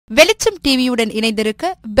வெளிச்சம் டிவியுடன் இணைந்திருக்க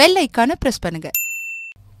பெல் ஐகானை பிரஸ் பண்ணுங்க.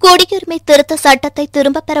 குடியுரிமை திருத்த சட்டத்தை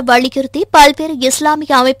திரும்பப் பெற வலியுறுத்தி பல்வேறு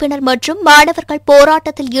இஸ்லாமிய அமைப்பினர் மற்றும் மாணவர்கள்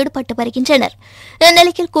போராட்டத்தில் ஈடுபட்டு வருகின்றனர்.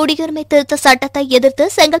 இந்நிலையில் குடியுரிமை திருத்த சட்டத்தை எதிர்த்து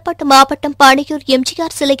செங்கல்பட்டு மாவட்டம் பனையூர்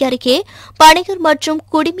எம்ஜிஆர் சிலை அருகே பனையூர் மற்றும்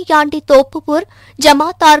குடிமியாண்டி தோப்புப்பூர்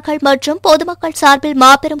ஜமாத்தார்கள் மற்றும் பொதுமக்கள் சார்பில்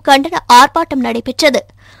மாபெரும் கண்டன ஆர்ப்பாட்டம் நடைபெற்றது.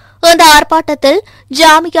 இந்த ஆர்ப்பாட்டத்தில்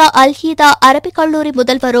ஜாமியா அல்ஹீதா அரபிக் கல்லூரி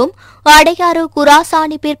முதல்வரும் அடையாறு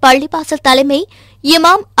குராசானிபீர் பள்ளிவாசல் தலைமை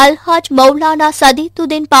இமாம் அல்ஹாஜ் மௌலானா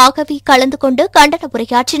சதீதுதீன் பாகவி கலந்து கொண்டு கண்டன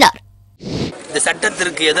உரையாற்றினார். இந்த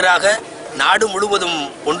சட்டத்திற்கு எதிராக நாடு முழுவதும்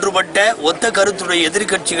ஒன்றுபட்ட ஒத்த கருத்துடைய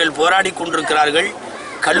எதிர்க்கட்சிகள் போராடி கொண்டிருக்கிறார்கள்.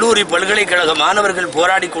 கல்லூரி பல்கலைக்கழக மாணவர்கள்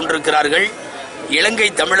போராடி கொண்டிருக்கிறார்கள்.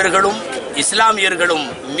 இலங்கை தமிழர்களும் இஸ்லாமியர்களும்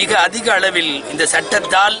மிக அதிக அளவில் இந்த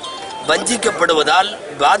சட்டத்தால் வஞ்சிக்கப்படுவதால்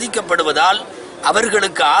பாதிக்கப்படுவதால்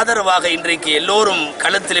அவர்களுக்கு ஆதரவாக இன்றைக்கு எல்லோரும்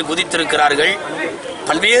களத்திலே குதித்திருக்கிறார்கள்.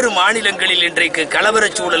 பல்வேறு மாநிலங்களில் இன்றைக்கு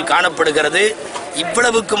கலவரச் சூழல் காணப்படுகிறது.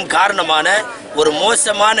 இவ்வளவுக்கும் காரணமான ஒரு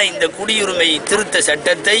மோசமான இந்த குடியுரிமை திருத்த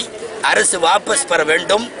சட்டத்தை அரசு வாபஸ் பெற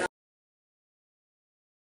வேண்டும்.